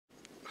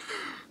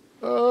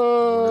I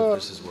wonder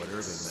if this is what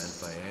Irving meant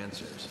by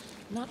answers.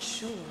 Not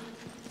sure.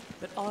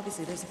 But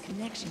obviously there's a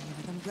connection here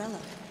with Umbrella.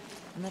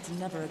 And that's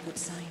never a good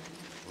sign.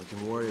 We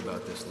can worry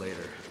about this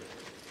later.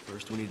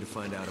 First, we need to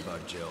find out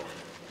about Jill.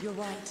 You're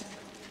right.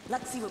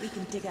 Let's see what we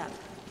can dig up.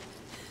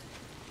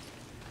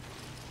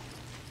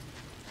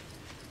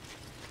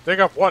 Dig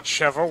up what,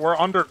 Sheva? We're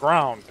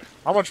underground.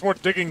 How much more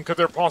digging could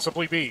there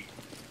possibly be?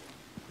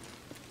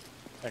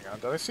 Hang on,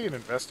 did I see an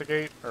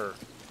investigate? Or...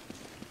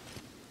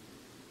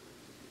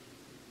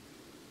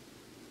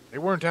 They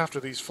weren't after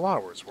these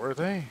flowers, were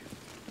they?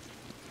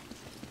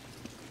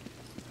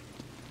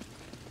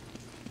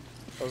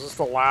 Oh, is this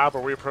the lab?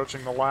 Are we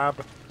approaching the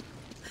lab?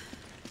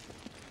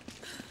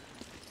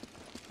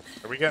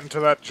 Are we getting to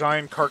that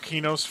giant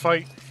Karkinos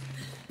fight?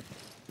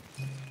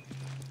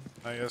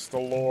 I guess the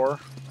lore.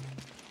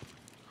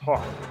 Huh.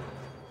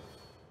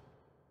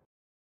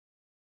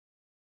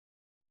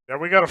 Yeah,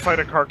 we gotta fight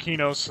a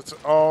Karkinos. It's...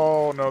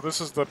 Oh, no,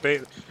 this is the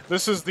beta.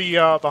 This is the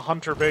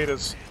Hunter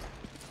betas.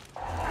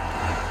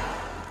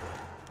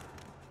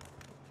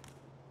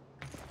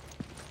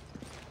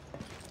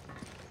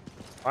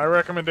 My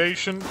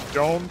recommendation,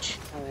 don't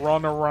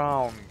run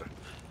around.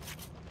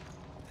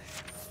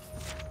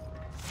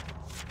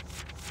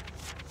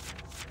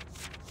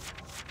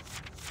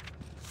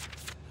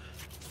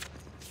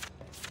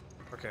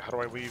 Okay, how do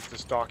I leave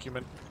this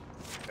document?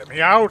 Get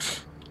me out!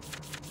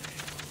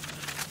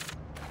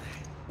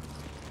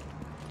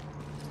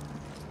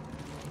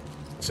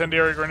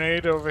 Incendiary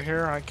grenade over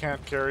here. I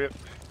can't carry it.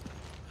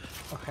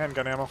 Oh,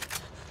 handgun ammo.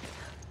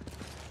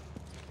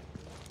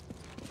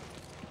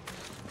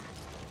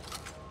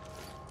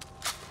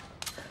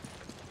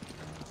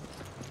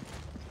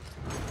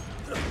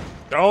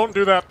 Don't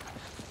do that.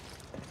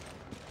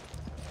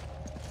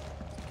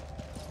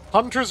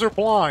 Hunters are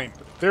blind.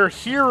 Their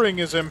hearing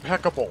is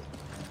impeccable.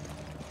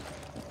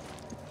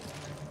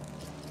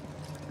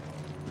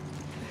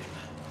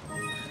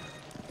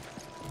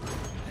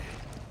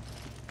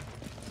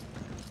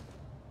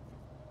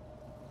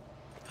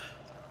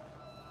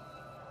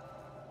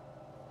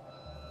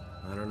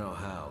 I don't know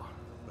how,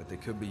 but they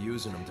could be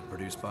using them to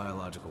produce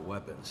biological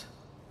weapons.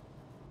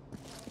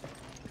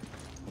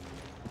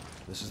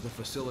 This is the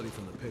facility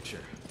from the picture,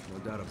 no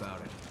doubt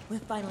about it. We're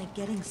finally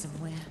getting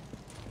somewhere.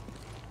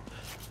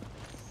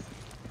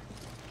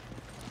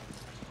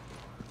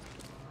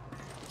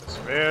 Just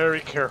very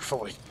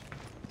carefully.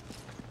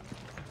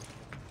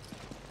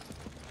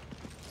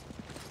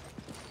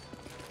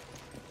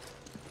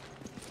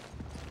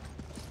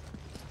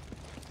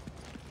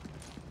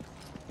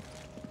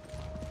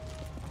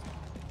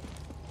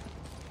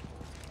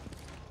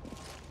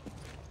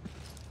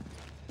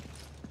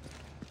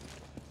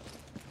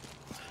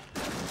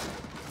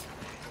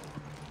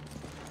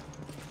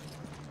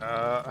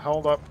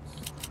 Hold up.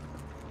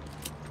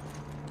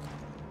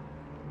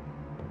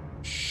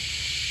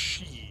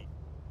 She.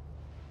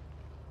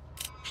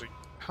 Actually,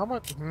 how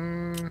much?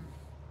 Hang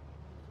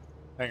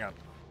on.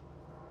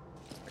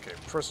 Okay,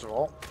 first of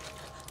all.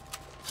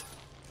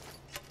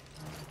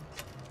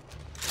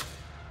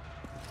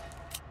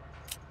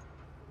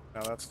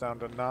 Now that's down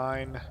to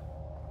 9.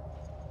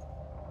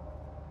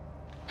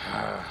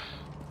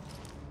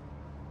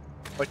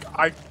 Like,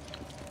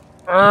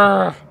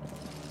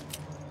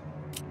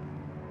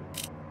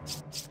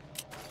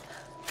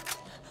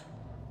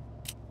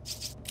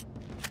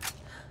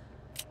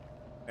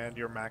 And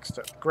you're maxed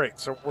out. Great,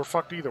 so we're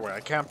fucked either way.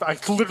 I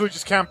literally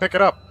just can't pick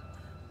it up.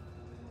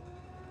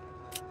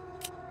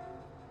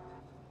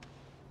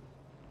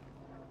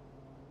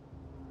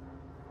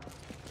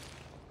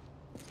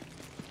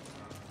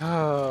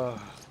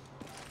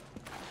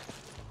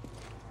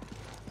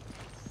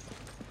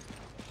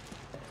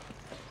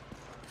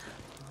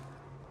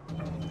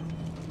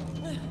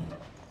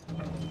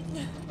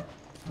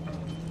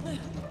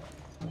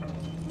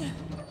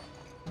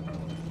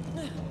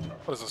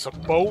 What is this, a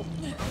boat?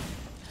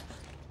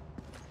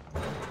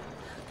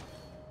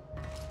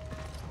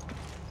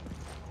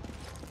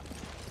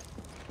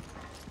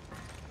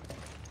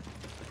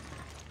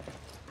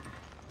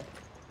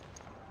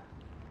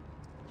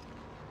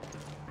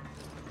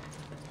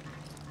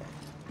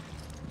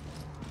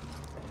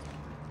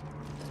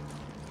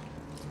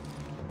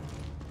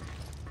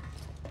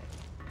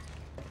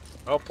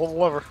 Oh, pull the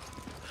lever.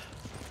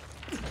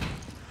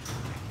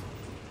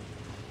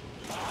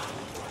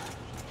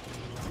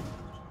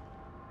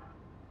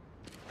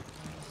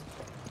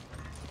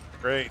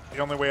 Great. The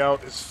only way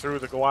out is through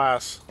the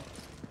glass.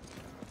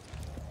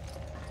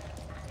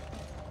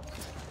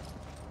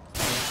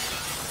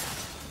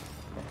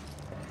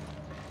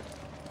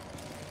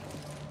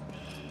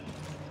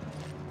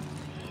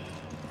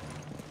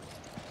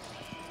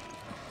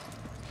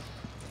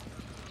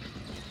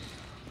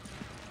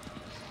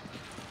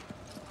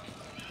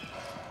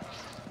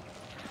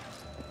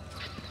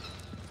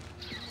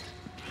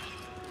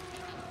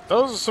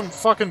 Those are some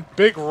fucking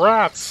big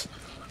rats.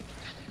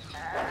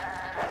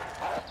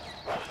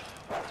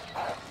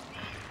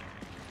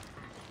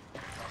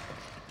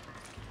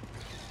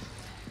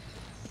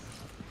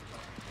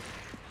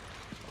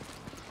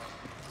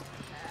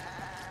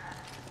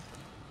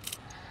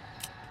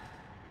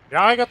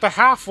 Yeah, I got the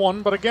half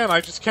one, but again,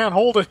 I just can't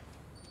hold it.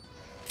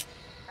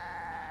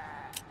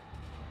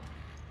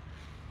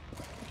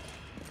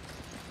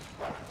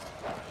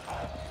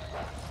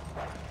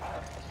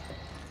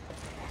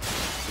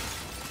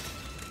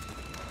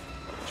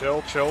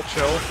 Chill, chill,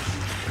 chill.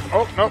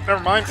 Oh, nope,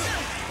 never mind.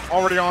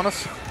 Already on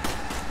us.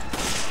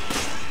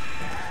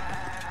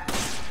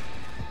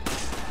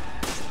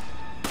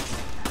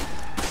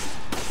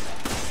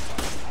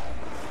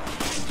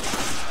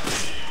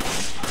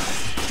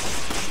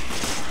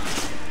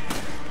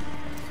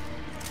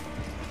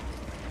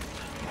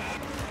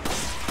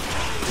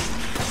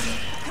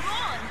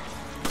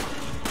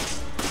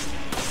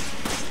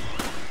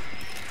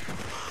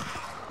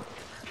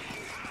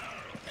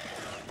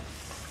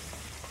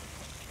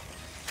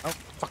 Oh,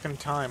 fucking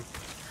time.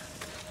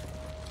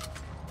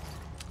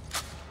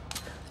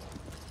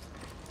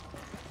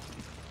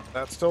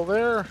 That's still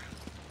there?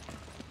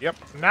 Yep,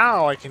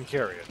 now I can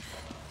carry it.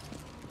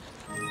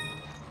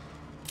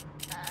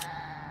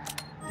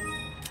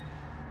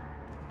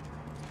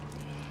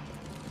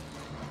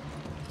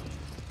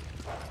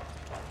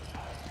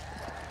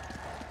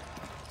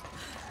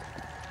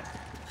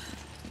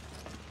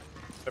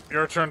 Yep,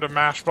 your turn to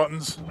mash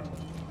buttons.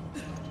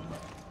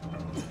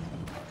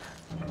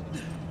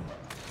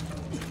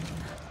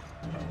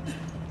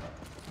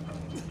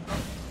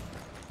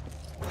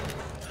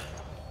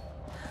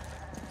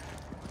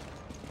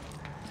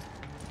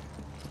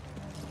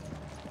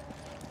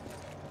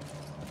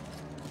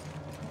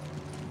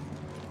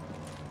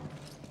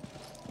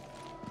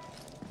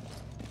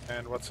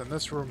 And what's in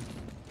this room?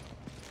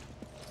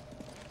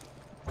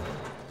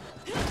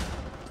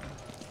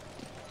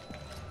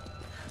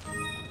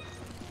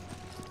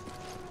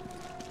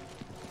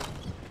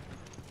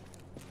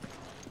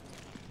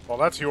 Well,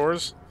 that's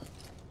yours.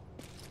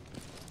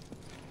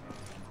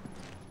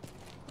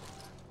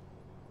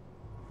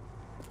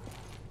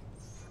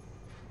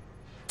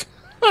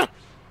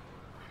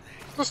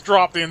 Just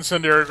drop the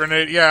incendiary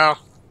grenade. Yeah.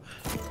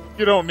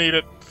 You don't need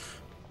it.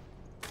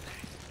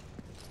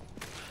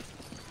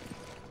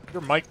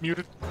 Your mic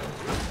muted?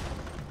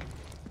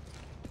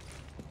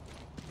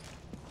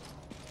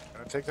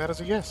 Gonna take that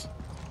as a yes.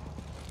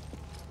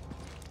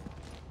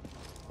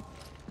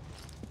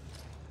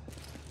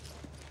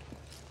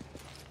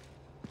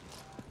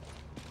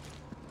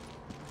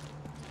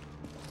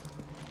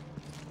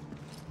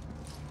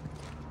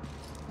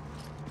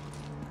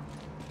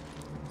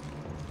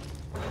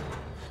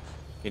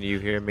 Can you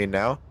hear me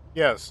now?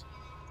 Yes.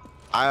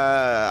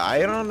 I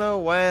don't know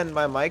when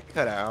my mic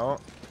cut out.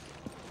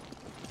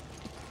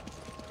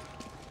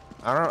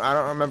 I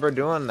don't remember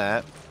doing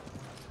that.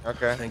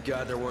 Okay. Thank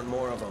God there weren't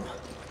more of them.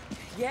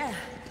 Yeah,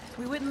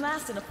 we wouldn't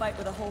last in a fight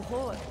with a whole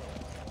horde.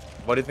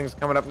 What do you think's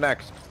coming up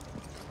next?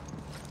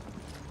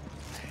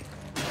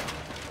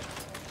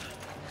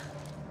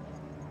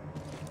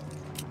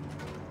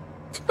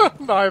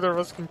 Neither of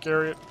us can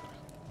carry it.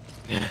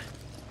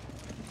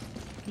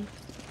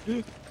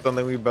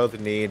 Something we both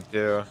need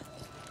to.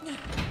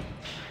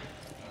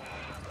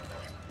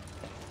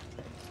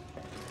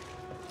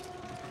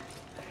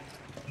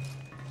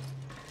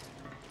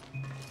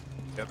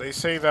 Yeah, they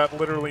say that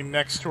literally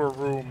next to a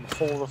room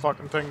full of the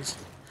fucking things.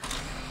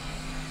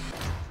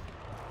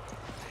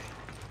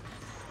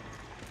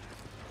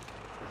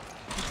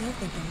 I don't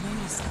think they'll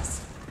notice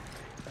us.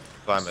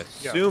 So I'm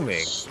assuming.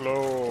 Yeah,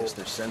 slow. Guess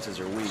their senses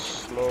are weak.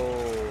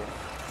 Slow.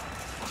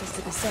 Just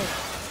to be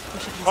safe, we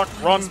should be Fuck, as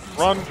run, quiet as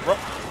run, possible. run.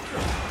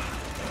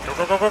 Go,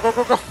 go, go, go, go,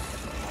 go, go.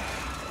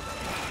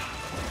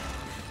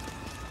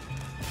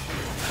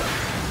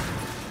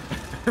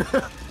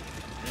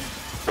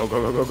 Go,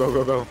 go, go, go, go,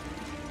 go, go.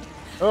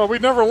 Oh, we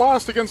never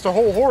lost against a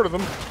whole horde of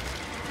them.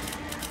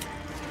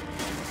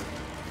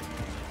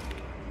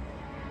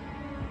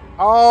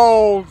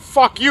 Oh,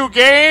 fuck you,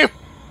 game!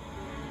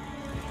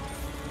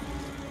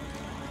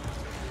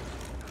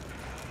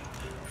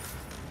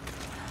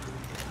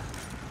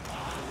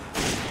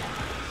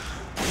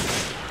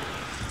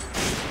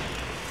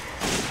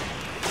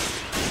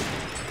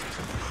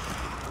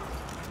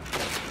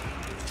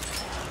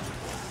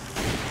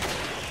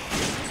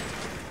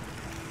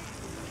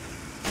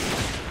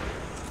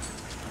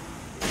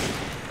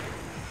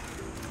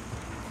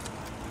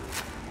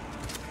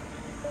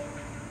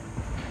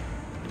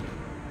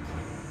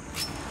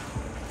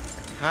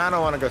 I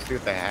don't want to go see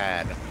what they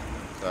had.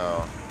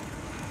 So.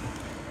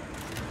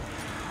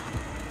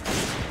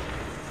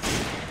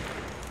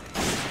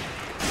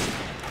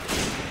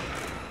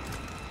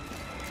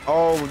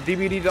 Oh,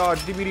 DBD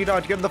dodge,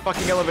 get in the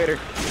fucking elevator.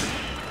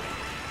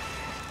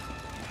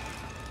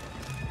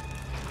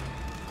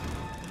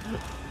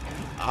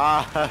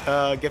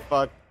 Ah, get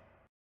fucked.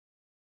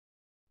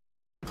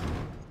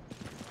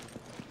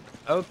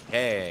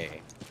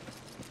 Okay.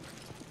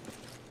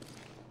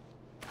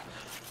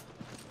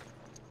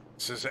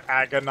 This is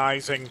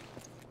agonizing.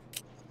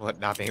 What,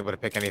 not being able to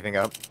pick anything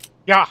up?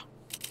 Yeah.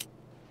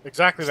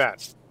 Exactly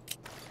that.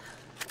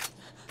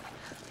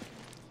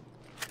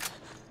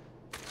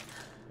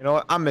 You know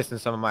what? I'm missing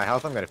some of my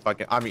health.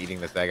 I'm eating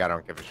this egg. I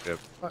don't give a shit.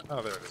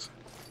 Oh, there it is.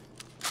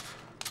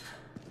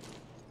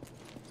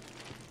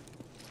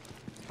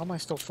 How am I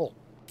still full?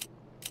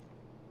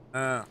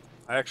 I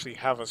actually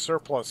have a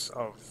surplus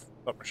of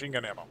submachine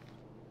gun ammo.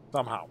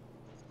 Somehow.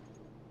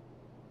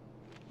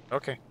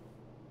 Okay.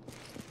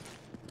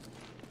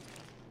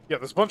 Yeah,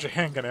 there's a bunch of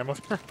handgun ammo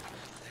there.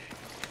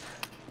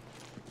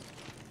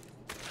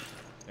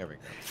 There we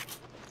go.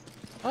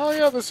 Oh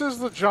yeah, this is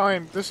the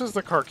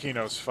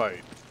Karkinos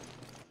fight.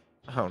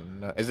 Oh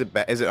no, is it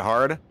is it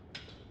hard?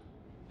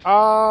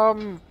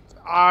 I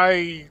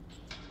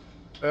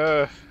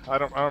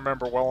don't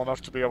remember well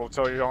enough to be able to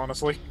tell you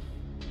honestly.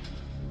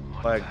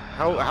 Like,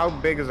 how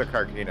big is a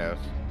Karkinos?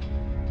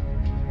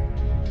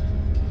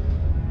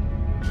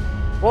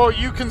 Well,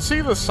 you can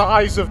see the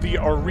size of the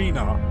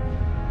arena.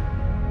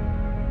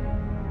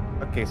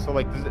 Okay, so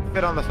like, does it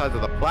fit on the sides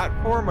of the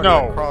platform, or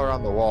No. does it crawl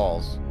around the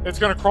walls? It's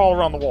gonna crawl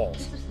around the walls.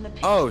 This was in the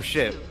picture, Oh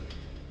shit! too.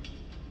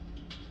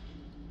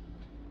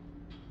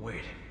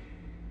 Wait,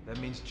 that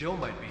means Jill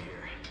might be here.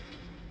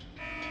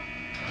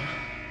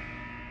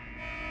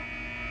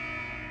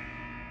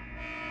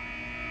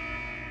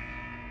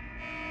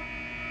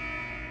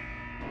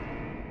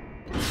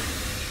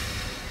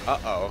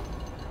 Uh-oh.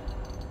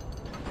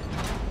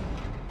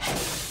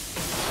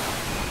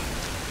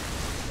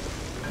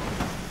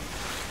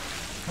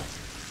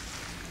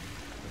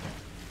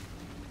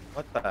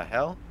 What the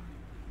hell?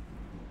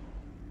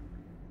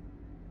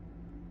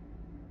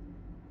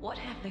 What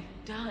have they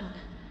done?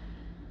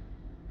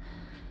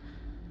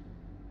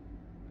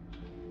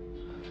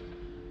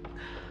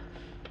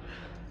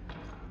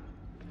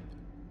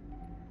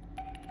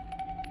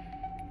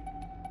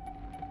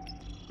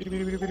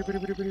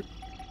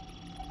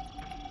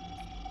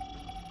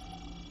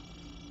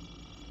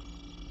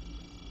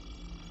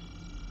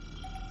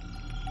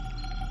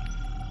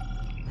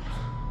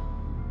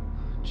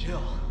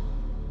 Jill.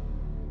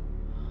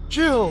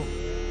 Jill!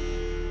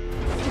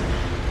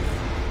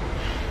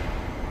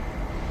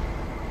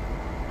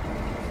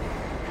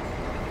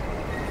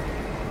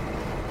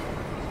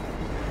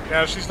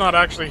 Yeah, she's not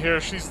actually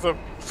here. She's the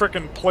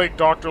frickin' plague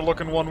doctor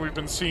looking one we've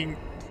been seeing,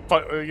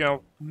 you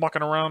know,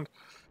 mucking around.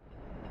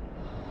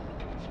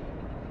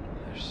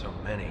 There's so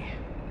many.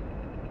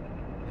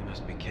 They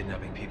must be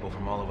kidnapping people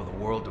from all over the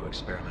world to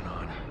experiment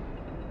on.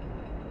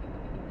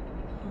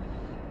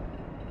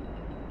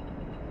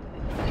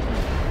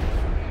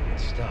 It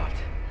stopped.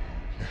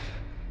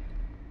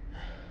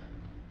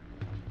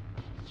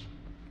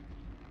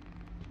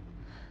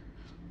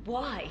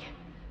 Why?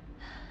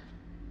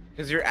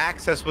 Because your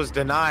access was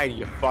denied,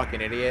 you fucking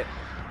idiot.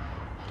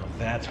 Well,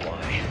 that's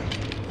why.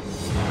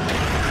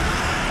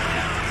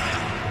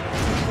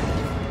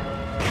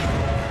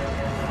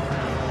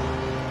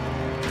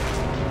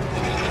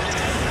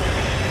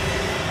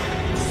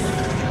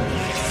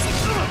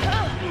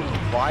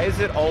 Why is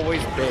it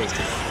always big?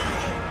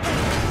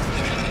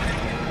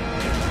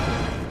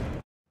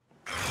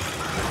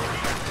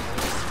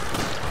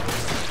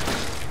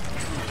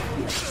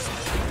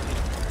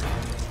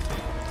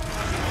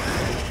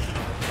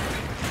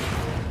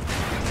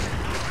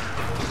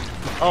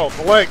 Oh,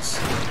 the legs.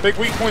 Big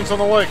weak points on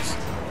the legs.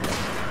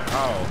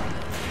 Oh.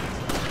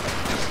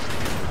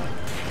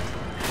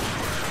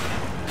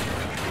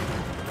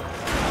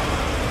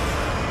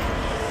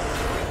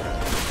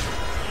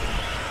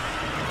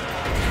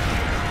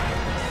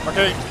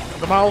 Okay,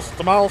 the mouth,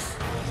 the mouth.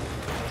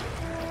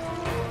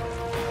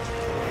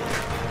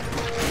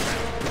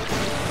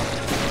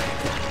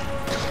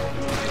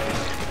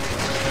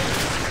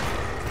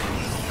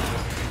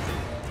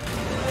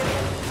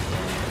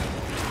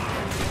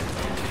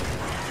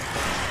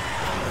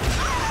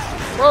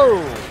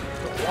 Whoa!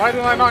 Why did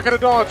I not get a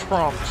dodge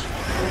prompt?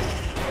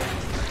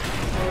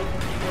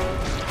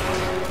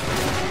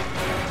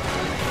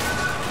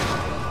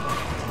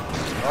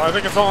 Oh, I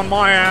think it's on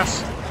my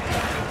ass.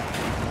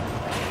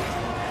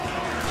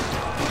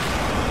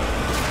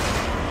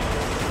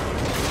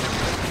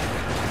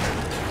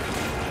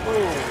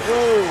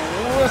 Whoa!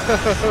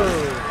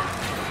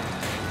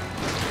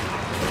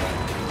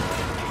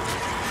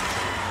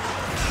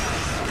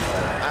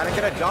 How to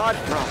get a dodge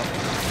prompt?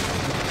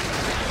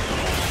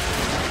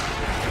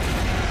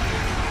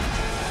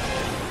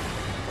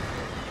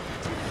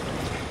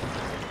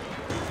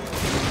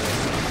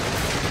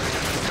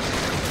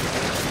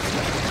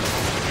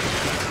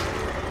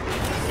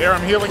 Here,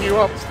 I'm healing you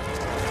up.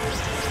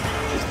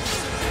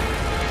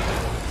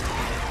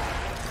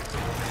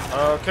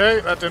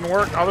 Okay, that didn't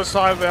work. Other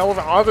side of the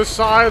elevator. Other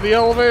side of the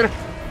elevator.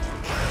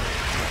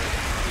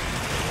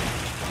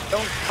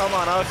 Don't come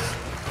on us.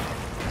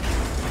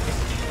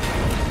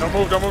 Don't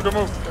move, don't move, don't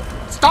move.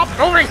 Stop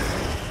moving!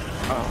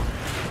 Oh.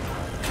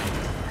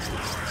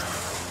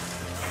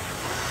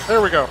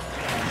 There we go.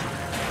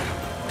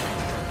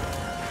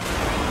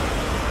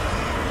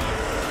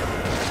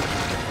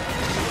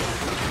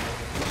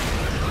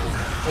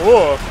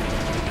 Whoa.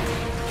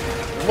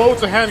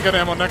 Loads of handgun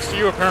ammo next to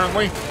you,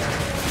 apparently.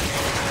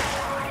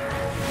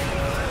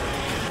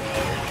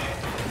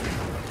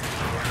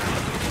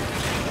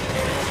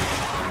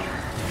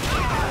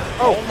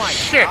 Oh my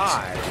shit!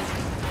 God.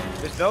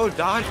 There's no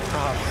dodge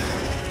prompt.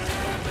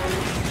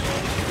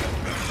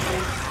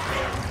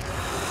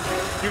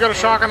 You got a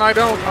shotgun, I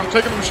don't. I'm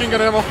taking the machine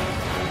gun ammo.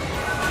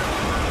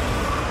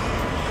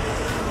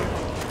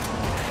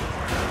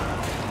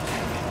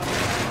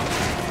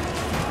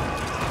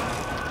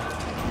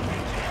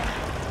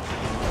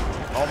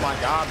 Oh my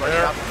god,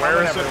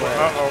 Where is it?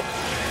 Uh-oh.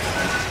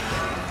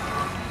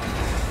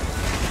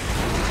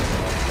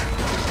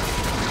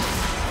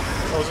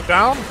 Oh, is it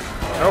down?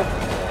 Nope.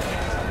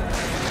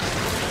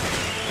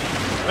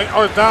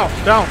 Oh, it's down.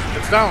 Down.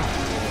 It's down.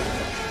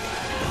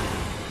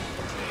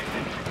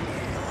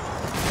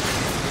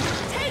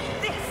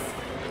 Take this!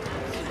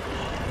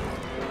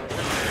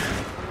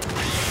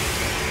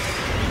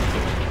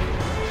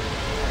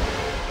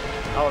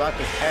 Oh, that's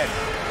his head.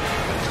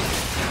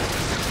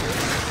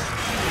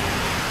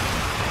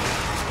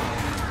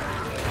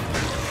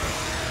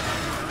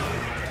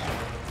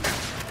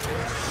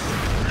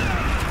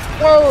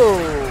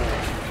 Whoa!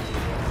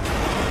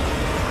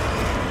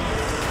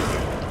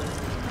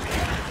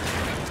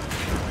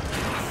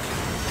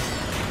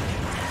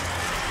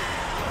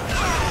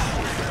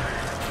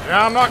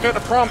 Yeah, I'm not getting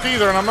a prompt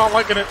either, and I'm not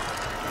liking it.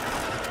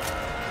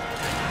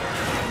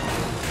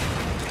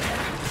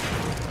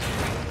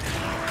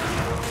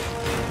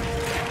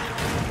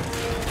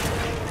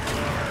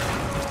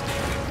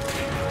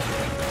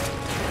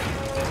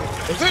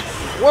 Is it?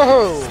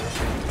 Whoa!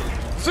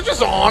 Is it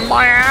just on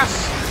my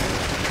ass?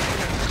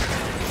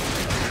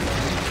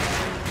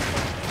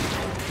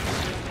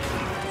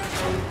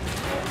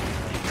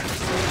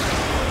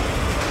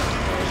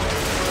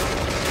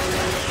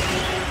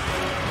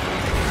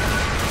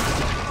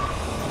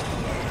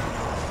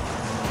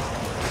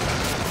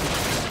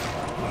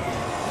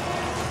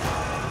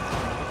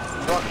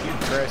 Fuck you,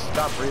 Chris.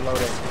 Stop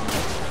reloading.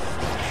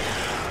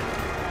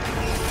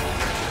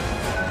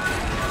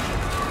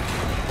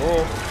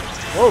 Whoa.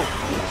 Whoa.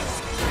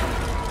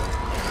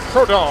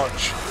 Pro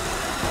dodge.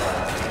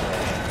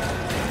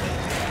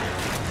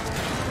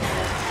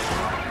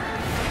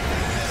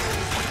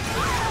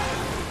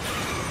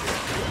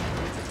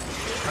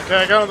 Okay,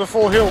 I got the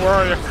full heal. Where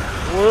are you?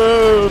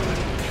 Whoa.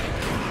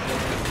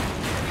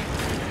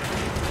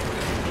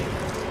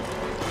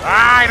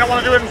 Ah, I don't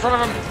want to do it in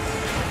front of him.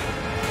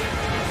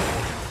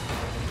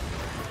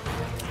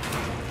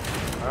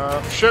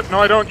 Shit, no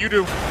I don't, you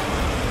do.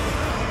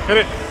 Hit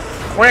it.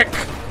 Quick!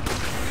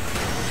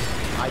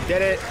 I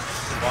did it.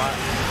 What?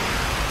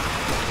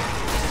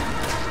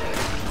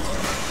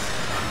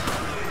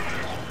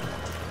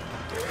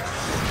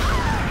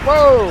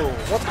 Whoa!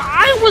 What the?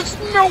 I was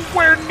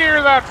nowhere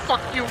near that,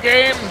 fuck you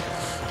game!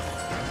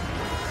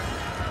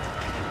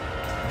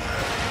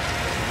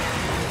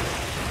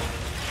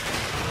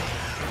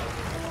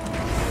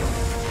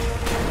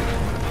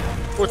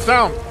 Oh, it's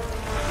down.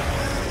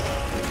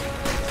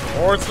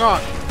 Or it's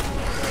not.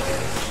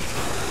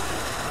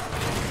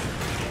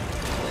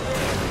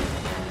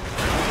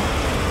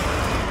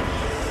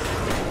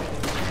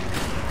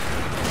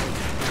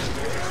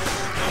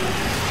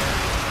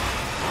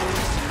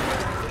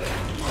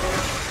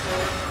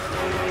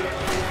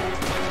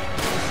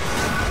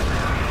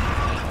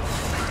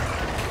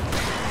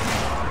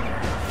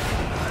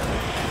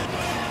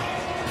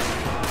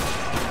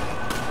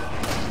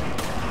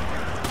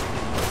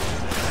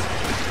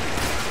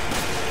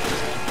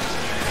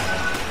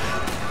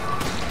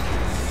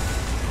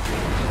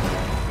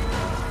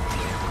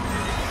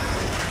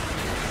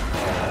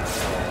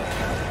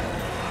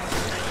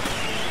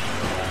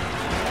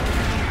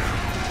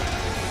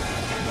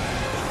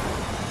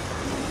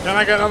 Can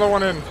I get another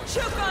one in?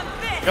 Choke on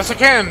this! Yes, I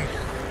can!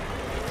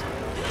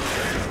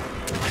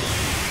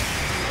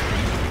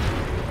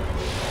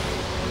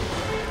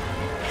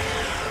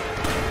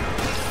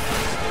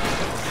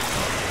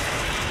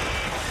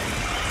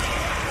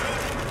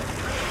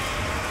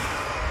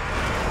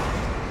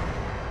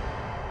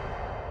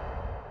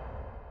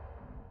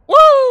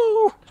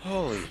 Woo!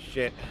 Holy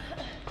shit.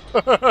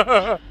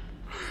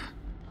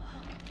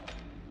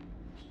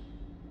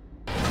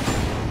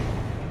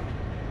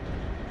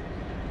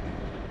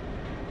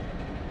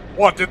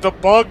 What, did the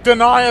bug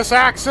deny us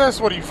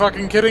access? What, are you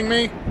fucking kidding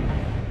me?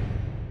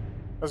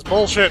 That's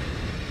bullshit.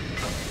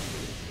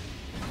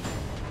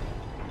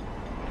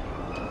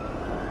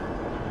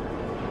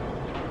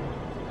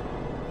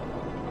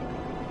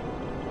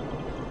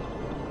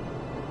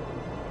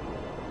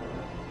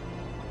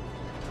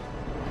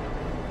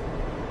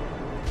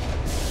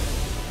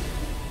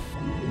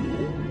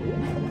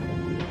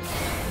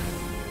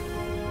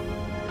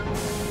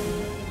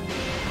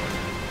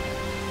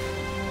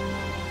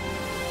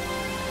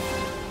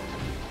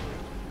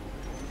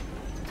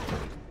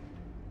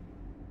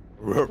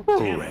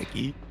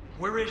 Reggie.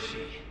 Where is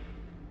she?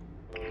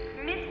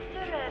 Mr.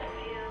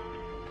 Redfield,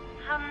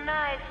 how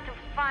nice to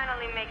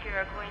finally make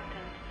your acquaintance.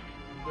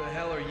 Who the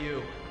hell are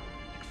you?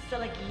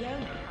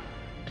 Selegiona.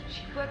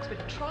 She works with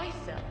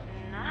Tricell,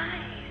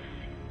 Nice.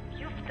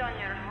 You've done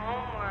your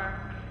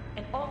homework.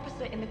 an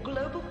officer in the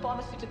Global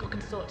Pharmaceutical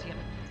Consortium.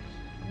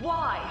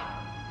 Why?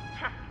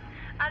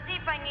 As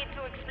if I need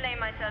to explain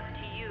myself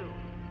to you.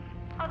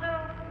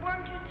 Although,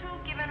 weren't you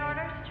two given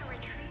orders to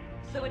retreat?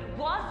 So it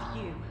was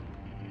you.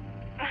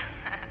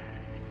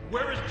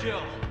 Where is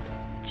Jill?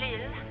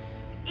 still,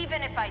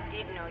 even if I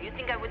did know, you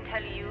think I would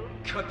tell you?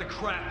 Cut the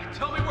crap.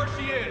 Tell me where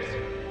she is.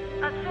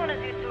 As soon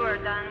as you two are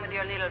done with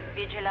your little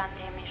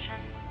vigilante mission,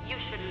 you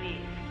should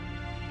leave.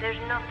 There's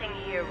nothing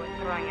here worth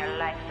throwing your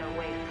lives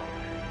away for.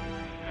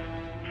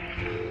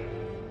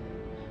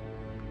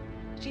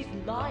 She's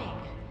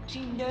lying.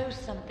 She knows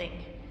something.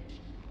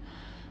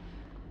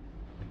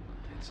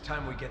 It's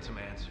time we get some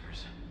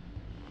answers.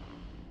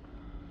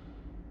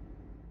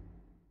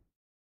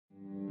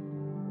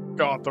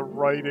 God, the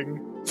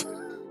writing.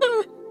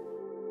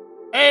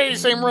 Hey,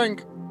 same ring.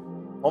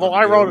 Although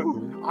I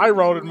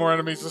routed more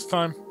enemies this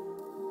time.